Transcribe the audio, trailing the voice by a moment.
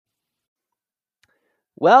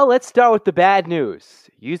Well, let's start with the bad news.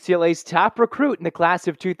 UCLA's top recruit in the class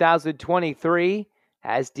of 2023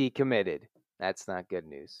 has decommitted. That's not good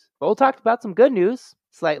news. But we'll talk about some good news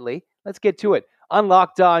slightly. Let's get to it.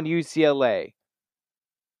 Unlocked on UCLA.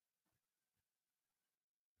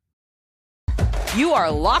 You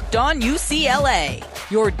are Locked On UCLA,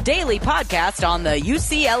 your daily podcast on the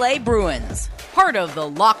UCLA Bruins. Part of the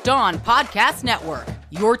Locked On Podcast Network,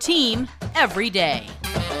 your team every day.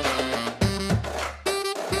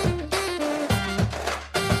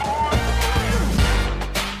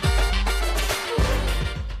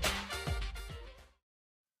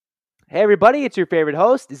 Hey, everybody, it's your favorite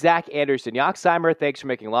host, Zach Anderson Yoxheimer. Thanks for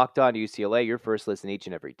making Locked On UCLA your first listen each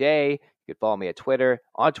and every day. You can follow me on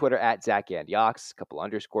Twitter at ZachAndYox, a couple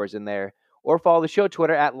underscores in there, or follow the show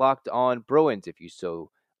Twitter at Locked On Bruins if you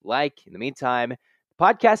so like. In the meantime, the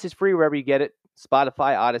podcast is free wherever you get it,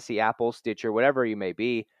 Spotify, Odyssey, Apple, Stitcher, whatever you may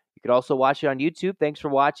be. You can also watch it on YouTube. Thanks for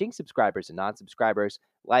watching, subscribers and non-subscribers.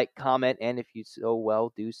 Like, comment, and if you so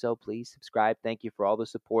well do so, please subscribe. Thank you for all the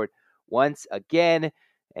support once again.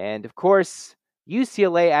 And, of course,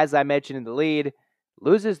 UCLA, as I mentioned in the lead,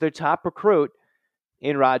 loses their top recruit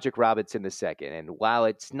in Roderick Robinson II. And while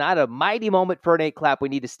it's not a mighty moment for an 8-clap, we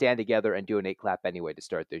need to stand together and do an 8-clap anyway to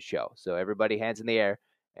start this show. So everybody, hands in the air.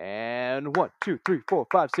 And 1, 2, 3, 4,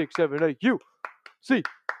 5, 6, 7, 8,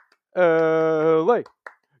 UCLA.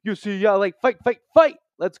 UCLA, fight, fight, fight.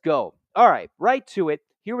 Let's go. All right, right to it.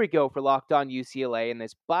 Here we go for Locked On UCLA in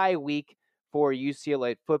this bye week for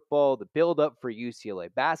UCLA football, the build-up for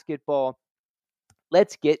UCLA basketball.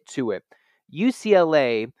 Let's get to it.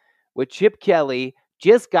 UCLA, with Chip Kelly,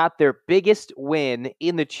 just got their biggest win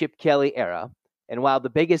in the Chip Kelly era. And while the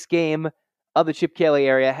biggest game of the Chip Kelly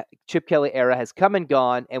era has come and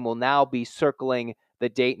gone and will now be circling the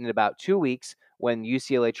date in about 2 weeks when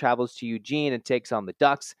UCLA travels to Eugene and takes on the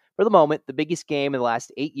Ducks. For the moment, the biggest game in the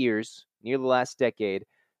last 8 years, near the last decade.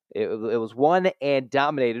 It was won and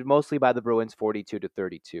dominated mostly by the Bruins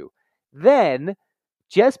 42-32. Then,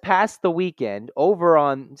 just past the weekend, over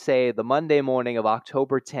on, say, the Monday morning of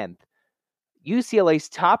October 10th, UCLA's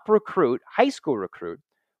top recruit, high school recruit,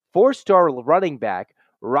 4-star running back,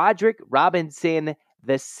 Roderick Robinson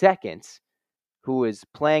II, who was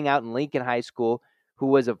playing out in Lincoln High School, who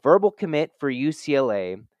was a verbal commit for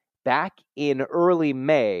UCLA back in early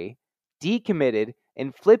May, decommitted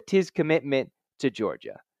and flipped his commitment to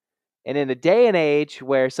Georgia. And in a day and age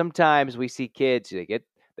where sometimes we see kids,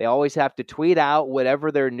 they always have to tweet out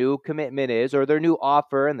whatever their new commitment is or their new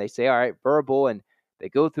offer, and they say, all right, verbal, and they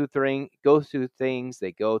go through things,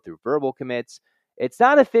 they go through verbal commits. It's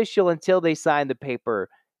not official until they sign the paper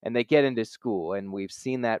and they get into school, and we've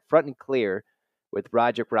seen that front and clear with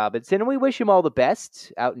Roderick Robinson, and we wish him all the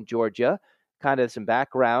best out in Georgia. Kind of some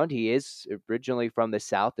background, he is originally from the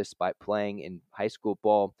South despite playing in high school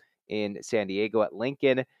ball in San Diego at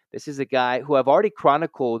Lincoln. This is a guy who I've already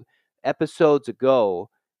chronicled episodes ago,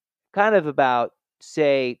 kind of about,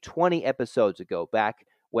 say, 20 episodes ago, back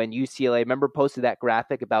when UCLA, remember, posted that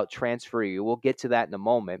graphic about transferee. We'll get to that in a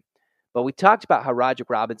moment. But we talked about how Roderick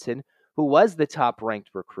Robinson, who was the top-ranked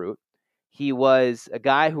recruit, he was a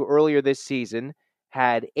guy who earlier this season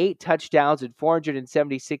had 8 touchdowns and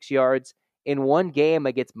 476 yards in one game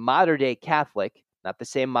against Mater Dei Catholic, not the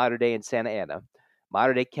same Mater Dei in Santa Ana,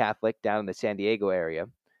 Mater Dei Catholic down in the San Diego area.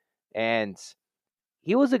 And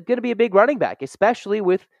he was going to be a big running back, especially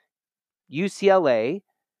with UCLA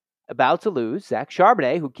about to lose Zach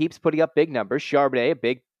Charbonnet, who keeps putting up big numbers. Charbonnet, a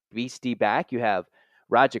big beastie back. You have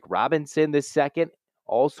Roderick Robinson II,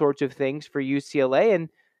 all sorts of things for UCLA. And,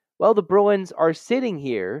 well, the Bruins are sitting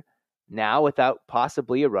here now without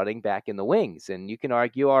possibly a running back in the wings. And you can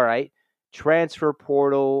argue, all right, transfer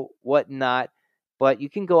portal, whatnot, but you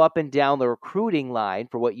can go up and down the recruiting line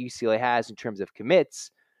for what UCLA has in terms of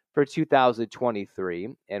commits for 2023.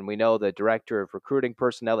 And we know the director of recruiting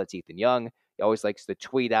personnel, that's Ethan Young. He always likes to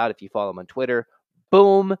tweet out, if you follow him on Twitter,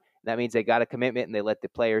 boom, that means they got a commitment and they let the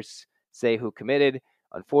players say who committed.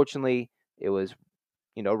 Unfortunately, it was,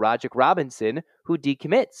 Roderick Robinson who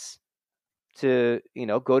decommits to,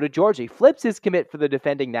 go to Georgia. He flips his commit for the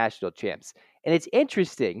defending national champs. And it's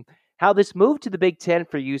interesting how this move to the Big Ten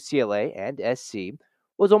for UCLA and SC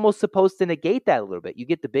was almost supposed to negate that a little bit. You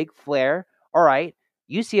get the big flare. All right,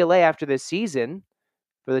 UCLA after this season,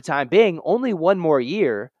 for the time being, only one more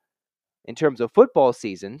year in terms of football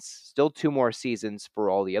seasons, still 2 more seasons for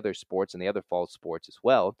all the other sports and the other fall sports as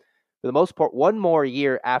well. For the most part, 1 more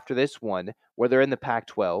year after this one where they're in the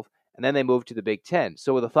Pac-12, and then they move to the Big Ten.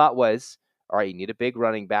 So the thought was, all right, you need a big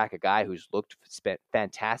running back, a guy who's spent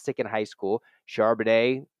fantastic in high school.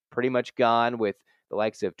 Charbonnet, pretty much gone with the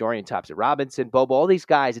likes of Dorian Thompson-Robinson, Bobo, all these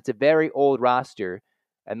guys. It's a very old roster.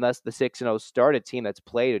 and thus the 6-0 start, a team that's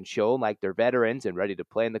played and shown like they're veterans and ready to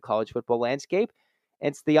play in the college football landscape.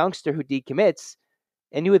 And it's the youngster who decommits.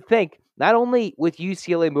 And you would think, not only with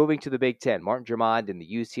UCLA moving to the Big Ten, Martin Drummond and the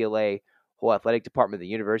UCLA whole athletic department of the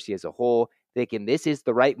university as a whole, thinking this is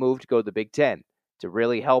the right move to go to the Big Ten to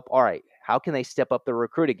really help. All right, how can they step up the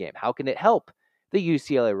recruiting game? How can it help the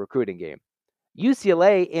UCLA recruiting game?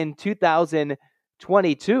 UCLA in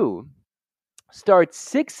 2022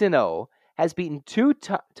 starts 6-0, has beaten two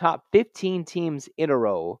top 15 teams in a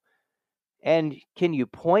row. And can you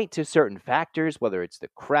point to certain factors, whether it's the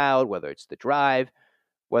crowd, whether it's the drive,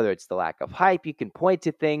 whether it's the lack of hype? You can point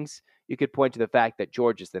to things. You could point to the fact that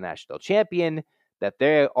Georgia's the national champion, that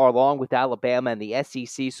they are, along with Alabama and the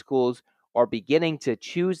SEC schools, are beginning to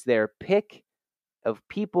choose their pick of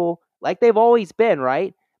people like they've always been,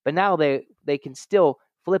 right? But now they can still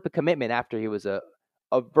flip a commitment after he was a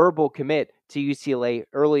verbal commit to UCLA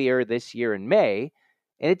earlier this year in May.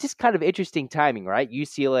 And it's just kind of interesting timing, right?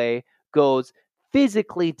 UCLA goes,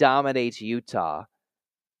 physically dominates Utah,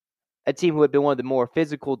 a team who had been one of the more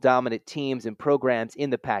physical dominant teams and programs in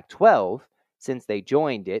the Pac-12 since they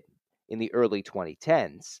joined it in the early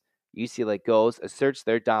 2010s. UCLA goes, asserts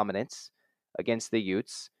their dominance against the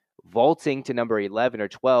Utes, vaulting to number 11 or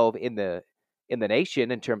 12 in the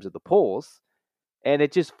nation in terms of the polls. And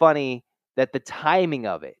it's just funny that the timing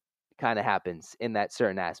of it kind of happens in that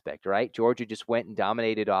certain aspect, right? Georgia just went and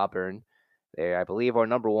dominated Auburn. They, I believe, are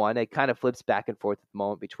number one. It kind of flips back and forth at the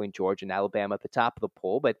moment between Georgia and Alabama at the top of the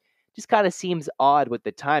poll, but just kind of seems odd with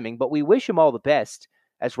the timing. But we wish him all the best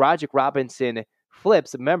as Roderick Robinson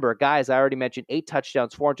flips. Remember, guys, I already mentioned 8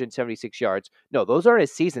 touchdowns, 476 yards. No, those aren't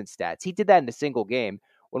his season stats. He did that in a single game.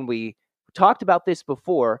 When we talked about this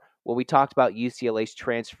before, when we talked about UCLA's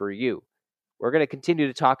Transfer U. We're going to continue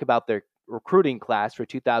to talk about their recruiting class for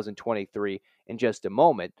 2023 in just a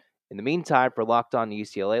moment. In the meantime, for Locked On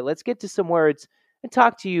UCLA, let's get to some words and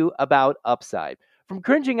talk to you about upside. From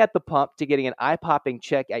cringing at the pump to getting an eye-popping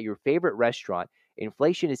check at your favorite restaurant,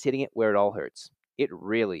 inflation is hitting it where it all hurts. It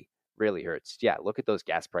really, really hurts. Yeah, look at those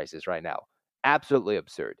gas prices right now. Absolutely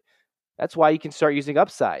absurd. That's why you can start using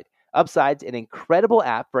Upside. Upside's an incredible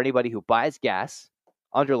app for anybody who buys gas.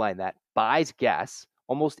 Underline that, buys gas.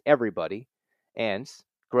 Almost everybody. And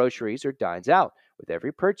groceries or dines out. With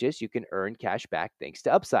every purchase, you can earn cash back thanks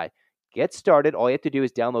to Upside. Get started. All you have to do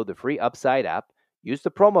is download the free Upside app. Use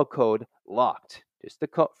the promo code LOCKED. Just the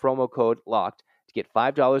promo code LOCKED to get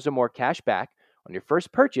 $5 or more cash back on your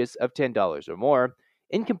first purchase of $10 or more.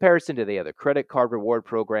 In comparison to the other credit card reward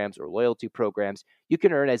programs or loyalty programs, you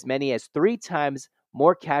can earn as many as 3 times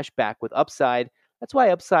more cash back with Upside. That's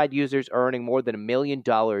why Upside users are earning more than $1 million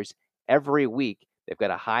every week. They've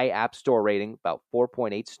got a high app store rating, about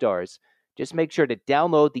 4.8 stars. Just make sure to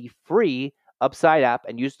download the free Upside app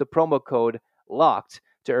and use the promo code LOCKED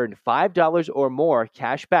to earn $5 or more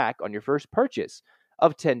cash back on your first purchase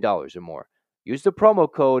of $10 or more. Use the promo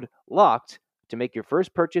code LOCKED to make your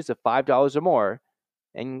first purchase of $5 or more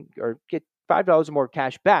or get $5 or more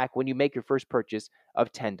cash back when you make your first purchase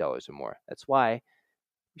of $10 or more. That's why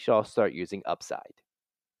you should all start using Upside.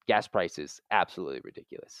 Gas prices, absolutely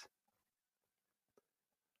ridiculous.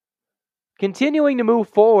 Continuing to move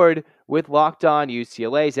forward with Locked On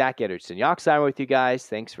UCLA, Zach Ederson-Yoxsimer with you guys.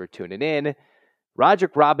 Thanks for tuning in.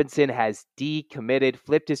 Roderick Robinson has decommitted,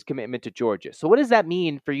 flipped his commitment to Georgia. So what does that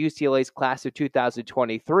mean for UCLA's class of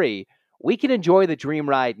 2023? We can enjoy the dream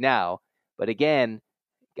ride now, but again,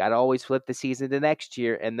 got to always flip the season to next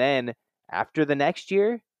year. And then after the next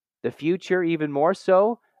year, the future even more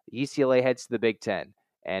so, UCLA heads to the Big Ten.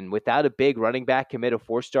 And without a big running back commit, a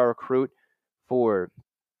 4-star recruit for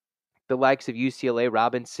the likes of UCLA,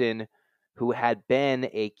 Robinson, who had been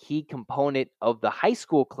a key component of the high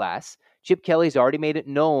school class, Chip Kelly's already made it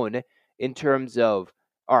known in terms of,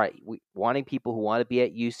 all right, wanting people who want to be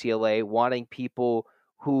at UCLA, wanting people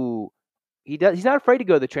who he's not afraid to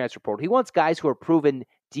go to the transfer portal. He wants guys who are proven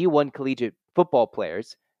D1 collegiate football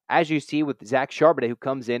players, as you see with Zach Charbonnet, who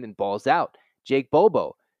comes in and balls out. Jake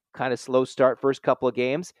Bobo, kind of slow start first couple of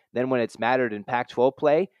games. Then when it's mattered in Pac-12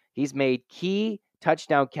 play, he's made key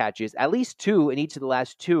touchdown catches, at least 2 in each of the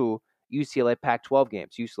last 2 UCLA Pac-12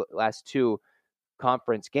 games, last 2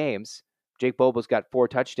 conference games. Jake Bobo's got 4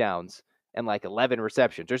 touchdowns and like 11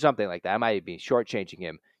 receptions or something like that. I might be shortchanging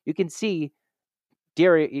him. You can see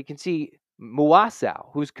Muasau,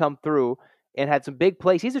 who's come through and had some big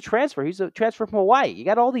plays. He's a transfer. He's a transfer from Hawaii. You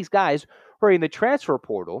got all these guys who are in the transfer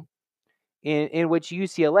portal in which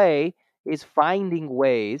UCLA is finding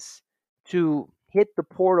ways to hit the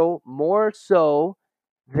portal more so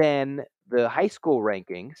than the high school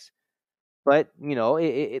rankings. But,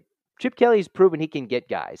 Chip Kelly's proven he can get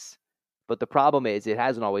guys. But the problem is it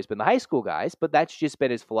hasn't always been the high school guys, but that's just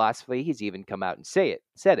been his philosophy. He's even come out and said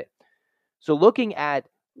it. So looking at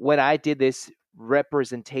when I did this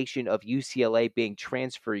representation of UCLA being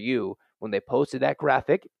transfer U, when they posted that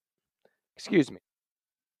graphic, excuse me,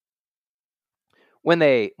 when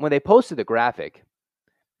they posted the graphic,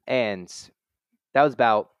 and that was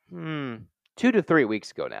about 2 to 3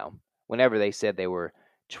 weeks ago now, whenever they said they were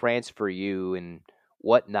transfer U and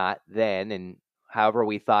whatnot then, and however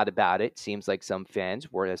we thought about it, seems like some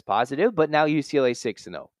fans weren't as positive, but now UCLA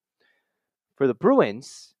 6-0. For the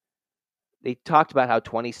Bruins, they talked about how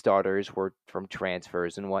 20 starters were from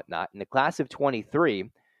transfers and whatnot. In the class of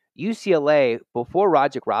 23, UCLA, before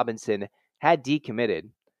Roger Robinson had decommitted,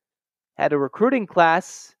 had a recruiting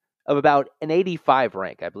class of about an 85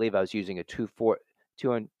 rank. I believe I was using a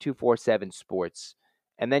 247 Sports,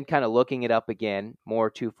 and then kind of looking it up again, more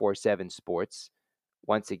 247 Sports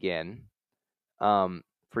once again.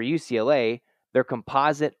 For UCLA, their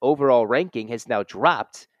composite overall ranking has now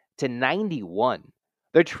dropped to 91.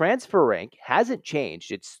 Their transfer rank hasn't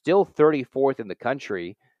changed. It's still 34th in the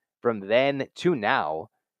country from then to now.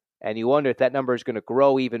 And you wonder if that number is going to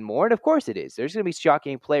grow even more. And of course it is. There's going to be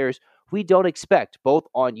shocking players we don't expect, both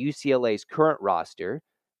on UCLA's current roster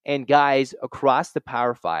and guys across the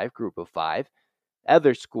Power 5, Group of 5,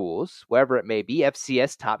 other schools, wherever it may be,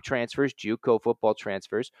 FCS top transfers, JUCO football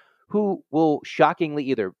transfers, who will shockingly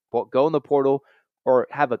either go in the portal or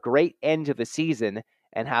have a great end to the season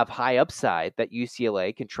and have high upside that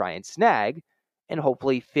UCLA can try and snag and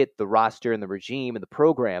hopefully fit the roster and the regime and the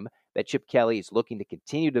program that Chip Kelly is looking to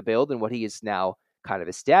continue to build and what he is now kind of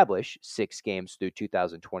established 6 games through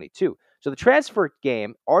 2022. So the transfer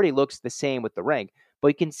game already looks the same with the rank, but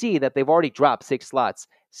you can see that they've already dropped 6 slots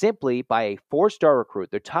simply by a 4-star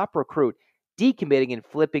recruit, their top recruit, decommitting and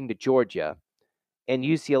flipping to Georgia, and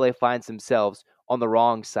UCLA finds themselves on the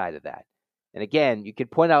wrong side of that. And again, you can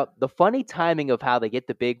point out the funny timing of how they get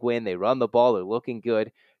the big win. They run the ball. They're looking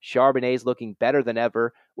good. Charbonnet's looking better than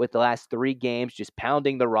ever with the last 3 games, just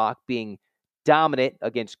pounding the rock, being dominant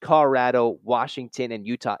against Colorado, Washington, and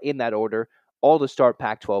Utah in that order, all to start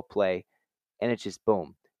Pac-12 play. And it's just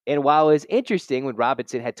boom. And while it was interesting when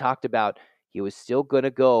Robinson had talked about he was still going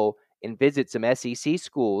to go and visit some SEC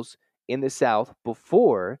schools in the South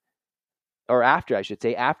before, or after, I should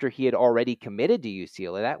say, after he had already committed to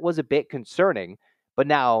UCLA. That was a bit concerning, but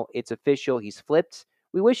now it's official. He's flipped.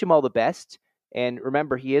 We wish him all the best. And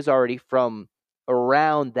remember, he is already from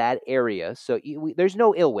around that area, so there's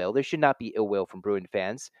no ill will. There should not be ill will from Bruin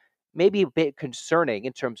fans. Maybe a bit concerning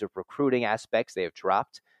in terms of recruiting aspects. They have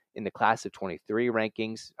dropped in the class of 23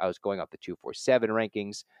 rankings. I was going off the 247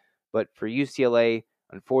 rankings. But for UCLA,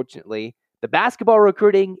 unfortunately, the basketball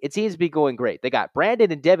recruiting, it seems to be going great. They got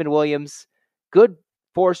Brandon and Devin Williams, good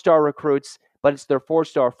 4-star recruits, but it's their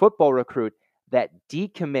 4-star football recruit that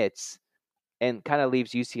decommits and kind of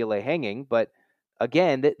leaves UCLA hanging. But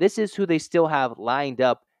again, this is who they still have lined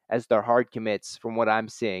up as their hard commits from what I'm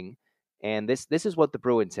seeing. And this is what the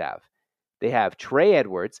Bruins have. They have Trey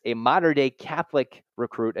Edwards, a modern-day Catholic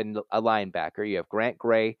recruit and a linebacker. You have Grant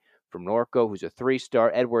Gray from Norco, who's a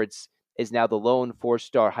 3-star. Edwards is now the lone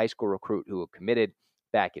 4-star high school recruit who committed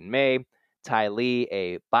back in May. Ty Lee,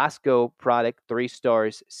 a Bosco product, 3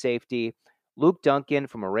 stars, safety. Luke Duncan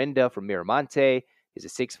from Orinda from Miramonte is a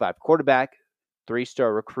 6'5 quarterback,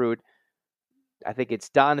 3-star recruit. I think it's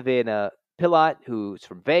Donovan Pilat, who's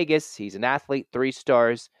from Vegas. He's an athlete, 3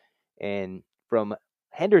 stars. And from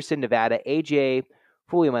Henderson, Nevada, AJ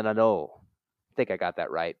Fulimanano. I think I got that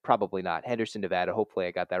right. Probably not. Henderson, Nevada. Hopefully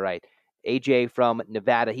I got that right. AJ from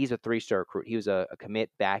Nevada. He's a 3-star recruit. He was a commit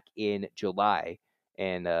back in July.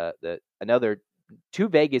 And another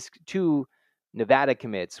 2 Nevada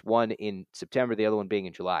commits, one in September, the other one being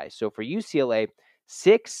in July. So for UCLA,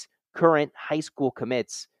 6 current high school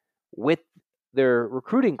commits with their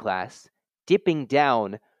recruiting class dipping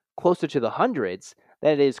down closer to the hundreds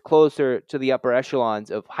than it is closer to the upper echelons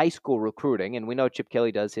of high school recruiting. And we know Chip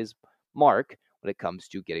Kelly does his mark when it comes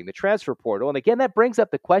to getting the transfer portal. And again, that brings up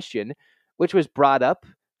the question, which was brought up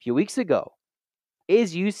a few weeks ago.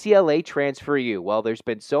 Is UCLA transfer U? Well, there's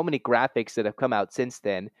been so many graphics that have come out since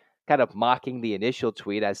then, kind of mocking the initial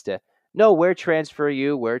tweet as to, no, we're transfer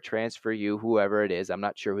U, whoever it is. I'm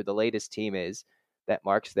not sure who the latest team is that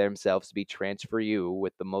marks themselves to be transfer U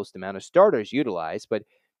with the most amount of starters utilized. But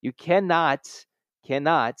you cannot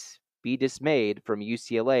be dismayed from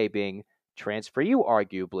UCLA being transfer U,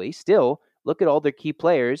 arguably. Still, look at all their key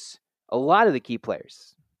players. A lot of the key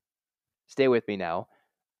players, stay with me now,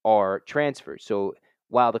 are transfers. So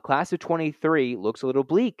while the class of 23 looks a little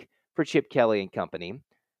bleak for Chip Kelly and company,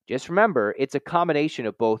 just remember it's a combination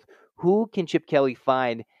of both who can Chip Kelly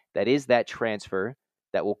find that is that transfer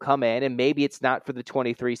that will come in, and maybe it's not for the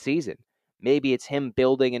 23 season. Maybe it's him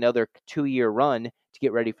building another 2-year run to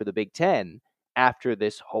get ready for the Big Ten after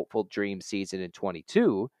this hopeful dream season in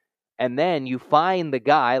 22. And then you find the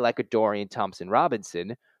guy like a Dorian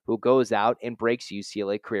Thompson-Robinson who goes out and breaks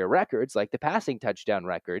UCLA career records, like the passing touchdown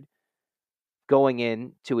record, going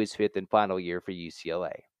into his 5th and final year for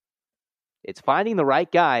UCLA. It's finding the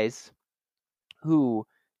right guys who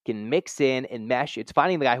can mix in and mesh. It's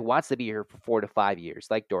finding the guy who wants to be here for 4 to 5 years,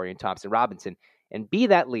 like Dorian Thompson-Robinson, and be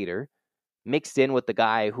that leader, mixed in with the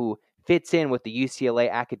guy who fits in with the UCLA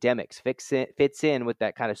academics, fits in with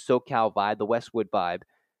that kind of SoCal vibe, the Westwood vibe,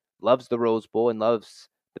 loves the Rose Bowl and loves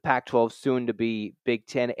the Pac-12 soon to be Big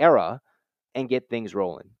Ten era, and get things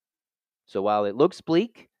rolling. So while it looks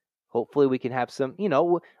bleak, hopefully we can have some,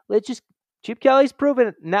 Chip Kelly's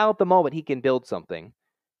proven now at the moment he can build something.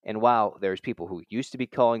 And while there's people who used to be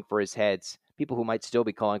calling for his heads, people who might still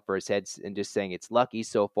be calling for his heads and just saying it's lucky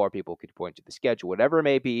so far, people could point to the schedule, whatever it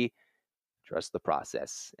may be, trust the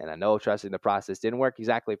process. And I know trusting the process didn't work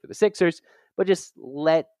exactly for the Sixers, but just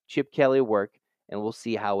let Chip Kelly work, and we'll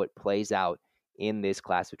see how it plays out in this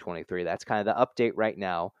class of 23. That's kind of the update right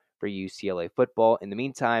now for UCLA football. In the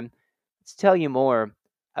meantime, let's tell you more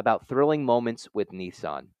about thrilling moments with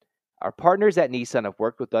Nissan. Our partners at Nissan have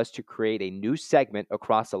worked with us to create a new segment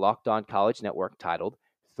across the Locked On College Network titled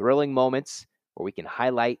Thrilling Moments, where we can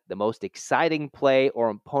highlight the most exciting play or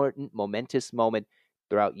important momentous moment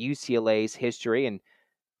throughout UCLA's history. And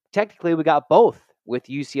technically, we got both with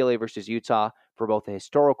UCLA versus Utah for both a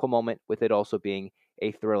historical moment, with it also being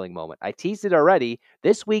a thrilling moment. I teased it already.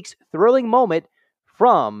 This week's thrilling moment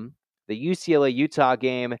from the UCLA-Utah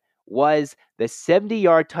game was the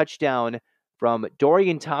 70-yard touchdown from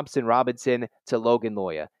Dorian Thompson-Robinson to Logan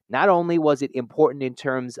Loya. Not only was it important in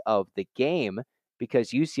terms of the game,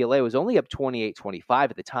 because UCLA was only up 28-25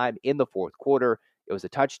 at the time in the fourth quarter, it was a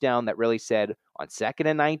touchdown that really said on 2nd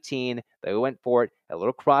and 19, they went for it, a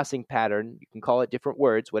little crossing pattern. You can call it different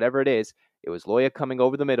words, whatever it is. It was Loya coming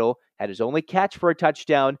over the middle, had his only catch for a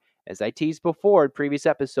touchdown. As I teased before in previous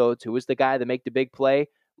episodes, who was the guy that made the big play?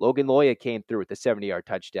 Logan Loya came through with the 70-yard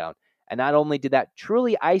touchdown. And not only did that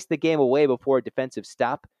truly ice the game away before a defensive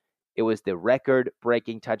stop, it was the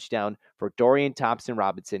record-breaking touchdown for Dorian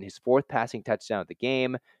Thompson-Robinson, his 4th passing touchdown of the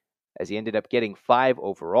game, as he ended up getting 5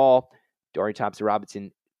 overall. Dorian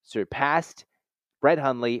Thompson-Robinson surpassed Brett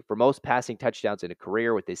Hundley for most passing touchdowns in a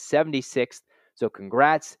career with his 76th. So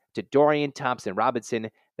congrats to Dorian Thompson-Robinson.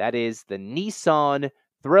 That is the Nissan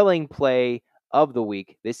thrilling play of the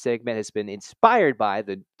week. This segment has been inspired by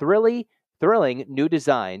the thrilling new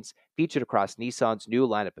designs featured across Nissan's new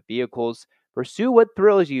lineup of vehicles. Pursue what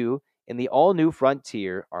thrills you in the all-new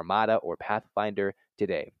Frontier, Armada, or Pathfinder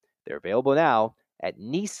today. They're available now at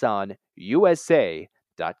nissanusa.com.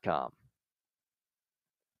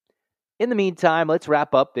 In the meantime, let's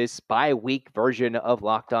wrap up this bye-week version of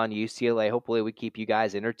Locked On UCLA. Hopefully we keep you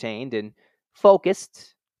guys entertained and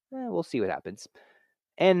focused. We'll see what happens.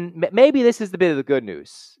 And maybe this is the bit of the good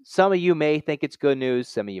news. Some of you may think it's good news.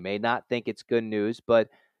 Some of you may not think it's good news. But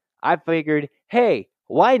I figured, hey,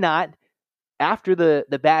 why not? After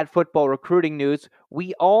the bad football recruiting news,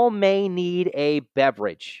 we all may need a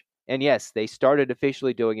beverage. And yes, they started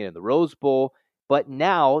officially doing it in the Rose Bowl. But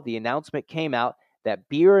now the announcement came out that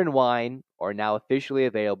beer and wine are now officially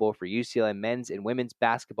available for UCLA men's and women's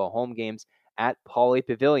basketball home games at Pauley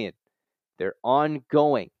Pavilion. They're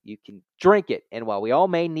ongoing. You can drink it. And while we all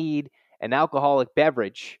may need an alcoholic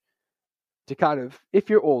beverage to kind of, if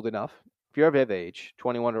you're old enough, if you're of age,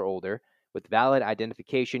 21 or older, with valid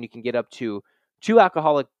identification, you can get up to 2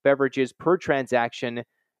 alcoholic beverages per transaction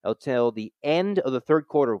until the end of the third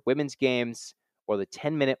quarter of women's games or the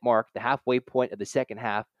 10-minute mark, the halfway point of the second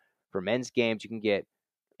half. For men's games, you can get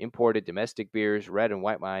imported domestic beers, red and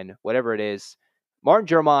white wine, whatever it is. Martin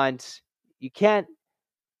Germont, you can't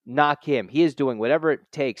knock him. He is doing whatever it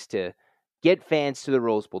takes to get fans to the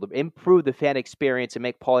Rose Bowl, to improve the fan experience and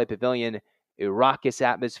make Pauley Pavilion a raucous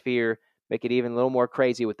atmosphere, make it even a little more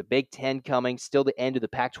crazy with the Big Ten coming, still the end of the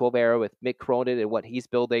Pac-12 era with Mick Cronin and what he's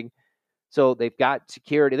building. So they've got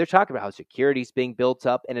security. They're talking about how security is being built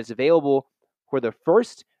up and is available for the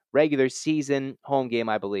first regular season home game,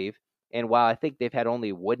 I believe. And while I think they've had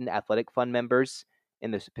only Wooden Athletic Fund members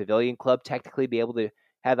in the Pavilion Club technically be able to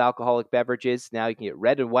have alcoholic beverages, now you can get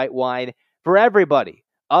red and white wine for everybody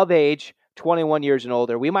of age, 21 years and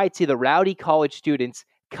older. We might see the rowdy college students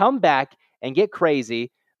come back and get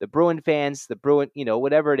crazy. The Bruin fans, the Bruin,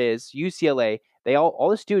 whatever it is, UCLA, all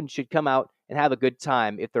the students should come out and have a good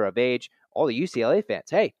time if they're of age. All the UCLA fans,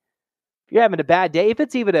 hey, if you're having a bad day, if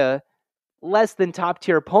it's even a less than top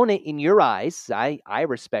tier opponent in your eyes. I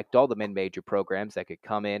respect all the mid-major programs that could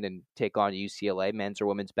come in and take on UCLA men's or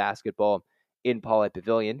women's basketball in Pauley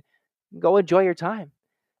Pavilion. Go enjoy your time.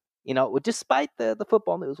 Despite the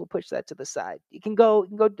football news, we'll push that to the side. You can go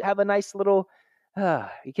have a nice little,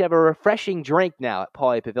 you can have a refreshing drink now at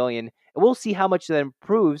Pauley Pavilion, and we'll see how much that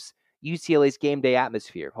improves UCLA's game day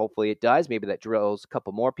atmosphere. Hopefully it does. Maybe that drills a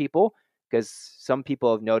couple more people, because some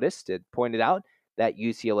people have noticed and pointed out that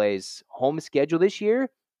UCLA's home schedule this year,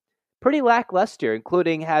 pretty lackluster,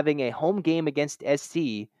 including having a home game against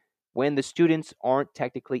SC when the students aren't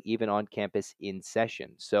technically even on campus in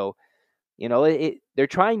session. So, they're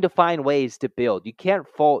trying to find ways to build. You can't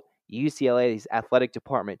fault UCLA's athletic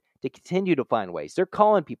department to continue to find ways. They're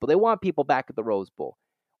calling people. They want people back at the Rose Bowl.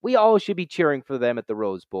 We all should be cheering for them at the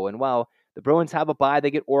Rose Bowl. And while the Bruins have a bye, they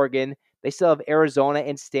get Oregon. They still have Arizona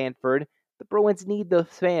and Stanford. The Bruins need the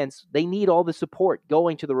fans. They need all the support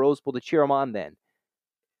going to the Rose Bowl to cheer them on then.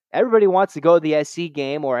 Everybody wants to go to the SC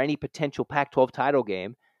game or any potential Pac-12 title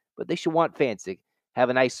game, but they should want fans to have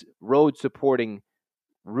a nice road supporting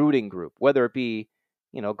rooting group, whether it be,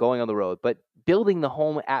 going on the road, but building the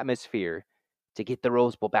home atmosphere to get the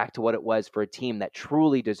Rose Bowl back to what it was for a team that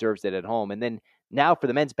truly deserves it at home. And then now for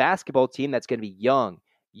the men's basketball team, that's going to be young,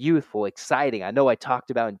 youthful, exciting. I know I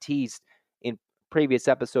talked about and teased in previous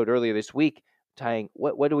episode earlier this week, tying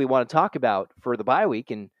what do we want to talk about for the bye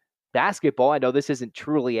week and basketball. I know this isn't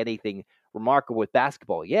truly anything remarkable with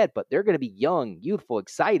basketball yet, but they're going to be young, youthful,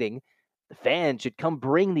 exciting. The fans should come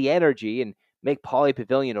bring the energy and make Pauley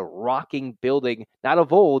Pavilion a rocking building, not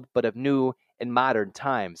of old, but of new and modern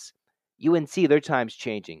times. UNC, their time's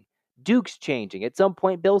changing. Duke's changing. At some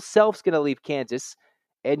point, Bill Self's going to leave Kansas,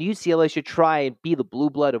 and UCLA should try and be the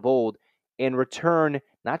blue blood of old and return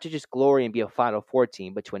not to just glory and be a Final Four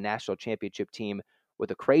team, but to a national championship team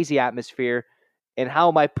with a crazy atmosphere. And how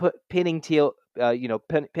am I pinning tails,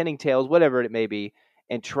 whatever it may be,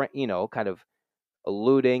 and kind of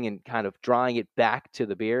alluding and kind of drawing it back to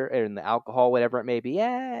the beer and the alcohol, whatever it may be.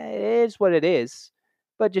 Yeah, it is what it is.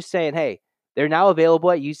 But just saying, hey, they're now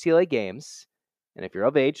available at UCLA games. And if you're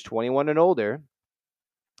of age, 21 and older,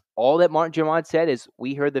 all that Martin Jamont said is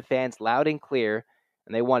we heard the fans loud and clear,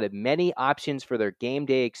 and they wanted many options for their game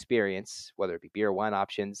day experience, whether it be beer or wine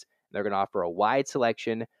options. They're going to offer a wide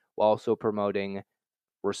selection while also promoting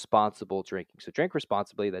responsible drinking. So drink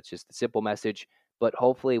responsibly. That's just the simple message. But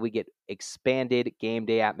hopefully we get expanded game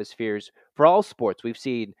day atmospheres for all sports. We've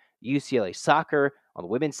seen UCLA soccer on the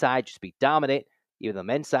women's side just be dominant. Even the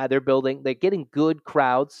men's side, they're getting good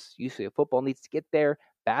crowds. UCLA football needs to get there.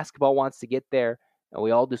 Basketball wants to get there. And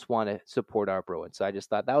we all just want to support our Bruins. So I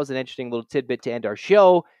just thought that was an interesting little tidbit to end our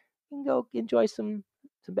show. You can go enjoy some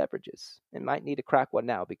beverages and might need to crack one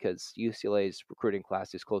now because UCLA's recruiting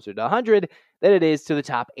class is closer to 100 than it is to the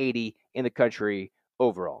top 80 in the country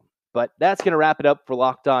overall. But that's going to wrap it up for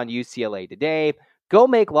Locked On UCLA today. Go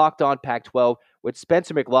make Locked On Pac-12 with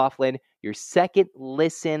Spencer McLaughlin your second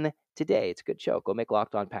listen today. It's a good show. Go make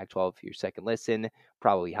Locked On Pac-12 your second listen.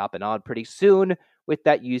 Probably hopping on pretty soon with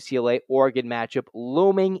that UCLA-Oregon matchup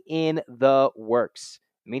looming in the works.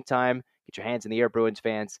 In the meantime, get your hands in the air, Bruins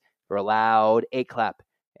fans, for a loud 8 clap.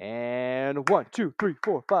 And 1, 2, 3,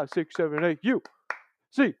 4, 5, 6, 7, 8.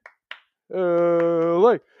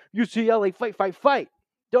 UCLA, fight, fight, fight.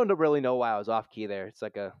 Don't really know why I was off key there. It's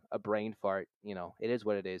like a brain fart. It is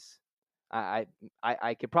what it is. I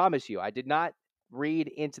can promise you, I did not read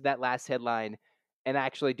into that last headline and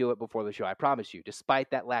actually do it before the show. I promise you,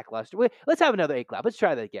 despite that lackluster. Wait, let's have another 8 clap. Let's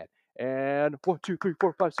try that again. And 1, 2, 3,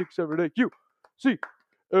 4, 5, 6, 7, 8.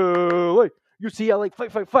 UCLA,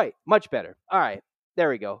 fight, fight, fight. Much better. All right. There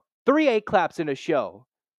we go. 3 8 claps in a show.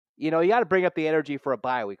 You got to bring up the energy for a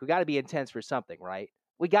bye week. We got to be intense for something, right?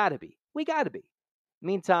 We got to be.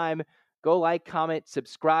 Meantime, go like, comment,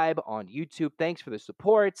 subscribe on YouTube. Thanks for the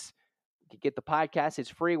supports. You can get the podcast. It's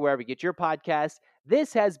free wherever you get your podcast.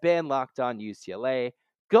 This has been Locked On UCLA.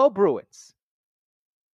 Go Bruins.